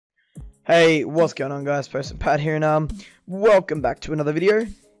Hey, what's going on, guys? Person Pat here, and welcome back to another video.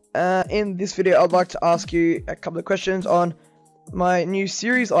 In this video, I'd like to ask you a couple of questions on my new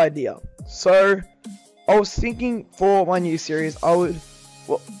series idea. So, I was thinking for my new series, I've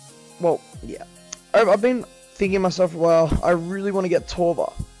been thinking to myself for a while. I really want to get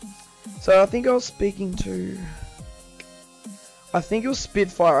Torva. So I think I was speaking to, I think it was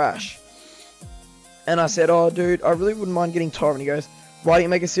Spitfire Ash, and I said, "Oh, dude, I really wouldn't mind getting Torva." And he goes, "Why don't you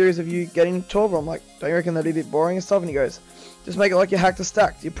make a series of you getting Torva?" I'm like, "Don't you reckon that'd be a bit boring and stuff?" And he goes, "Just make it like you hack the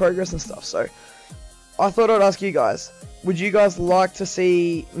stack, your progress and stuff." So I thought I'd ask you guys, would you guys like to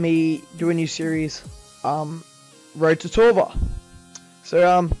see me do a new series, Road to Torva?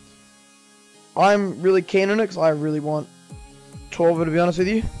 So I'm really keen on it because I really want Torva, to be honest with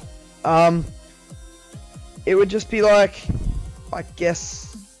you. It would just be like, I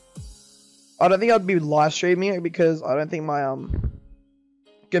guess, I don't think I'd be live streaming it because I don't think my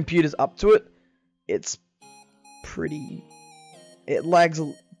computer's up to it. It's pretty, it lags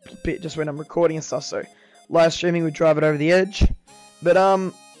a bit just when I'm recording and stuff, so live streaming would drive it over the edge. But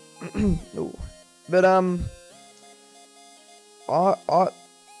I'm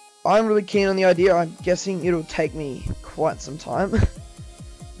really keen on the idea. I'm guessing it'll take me quite some time.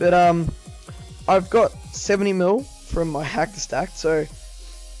 But I've got 70 mil from my hack to stack, so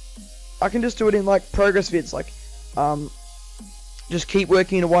I can just do it in like progress vids, like just keep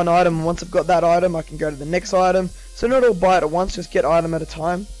working into one item, and once I've got that item I can go to the next item. So not all buy it at once, just get item at a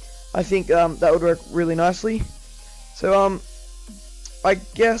time. I think that would work really nicely. So I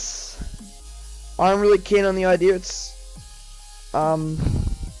guess I'm really keen on the idea. It's I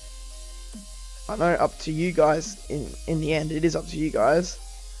know, up to you guys. In the end, it is up to you guys.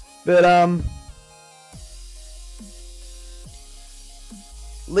 But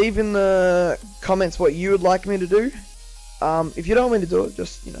leave in the comments what you would like me to do. If you don't want me to do it,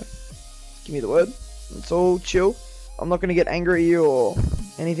 just, you know, give me the word. It's all chill. I'm not gonna get angry at you or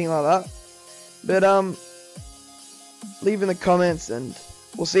anything like that. But leave in the comments and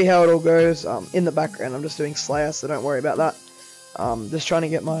we'll see how it all goes. In the background I'm just doing Slayer, so don't worry about that. Just trying to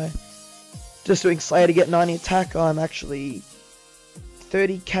get just doing Slayer to get 90 attack. I'm actually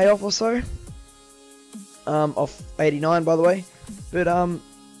 30k off or so. Off 89, by the way. But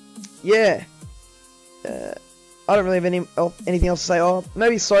yeah. I don't really have anything else to say. Oh,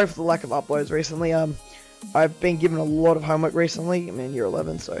 maybe sorry for the lack of uploads recently. I've been given a lot of homework recently. I'm in year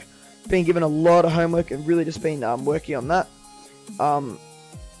 11, so been given a lot of homework and really just been working on that.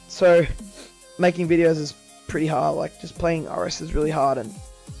 So making videos is pretty hard. Like, just playing RS is really hard, and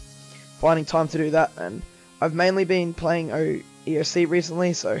finding time to do that. And I've mainly been playing EOC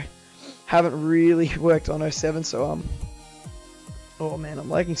recently, so haven't really worked on 07. So oh man, I'm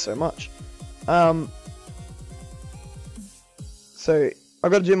lagging so much. So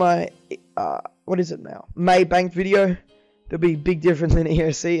I've got to do my what is it now? May banked video. There'll be a big difference in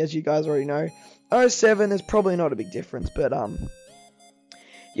EOC, as you guys already know. 07 is probably not a big difference, but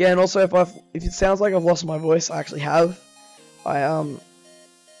yeah. And also, if it sounds like I've lost my voice, I actually have. I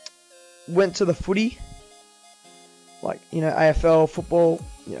went to the footy, like, you know, AFL football,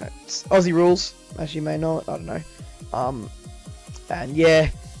 you know, Aussie rules, as you may know it. I don't know. And yeah,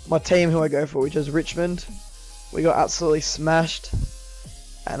 my team who I go for, which is Richmond, we got absolutely smashed,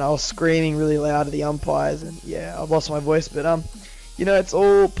 and I was screaming really loud at the umpires, and yeah, I've lost my voice, but you know, it's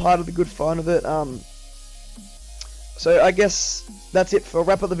all part of the good fun of it. So I guess that's it for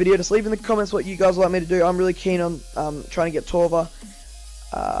wrap up the video. Just leave in the comments what you guys would like me to do. I'm really keen on trying to get Torva.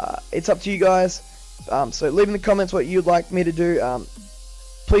 It's up to you guys. So leave in the comments what you'd like me to do.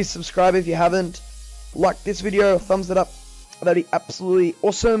 Please subscribe if you haven't. Like this video, thumbs it up. That'd be absolutely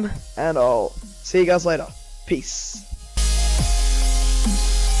awesome, and I'll see you guys later. Peace.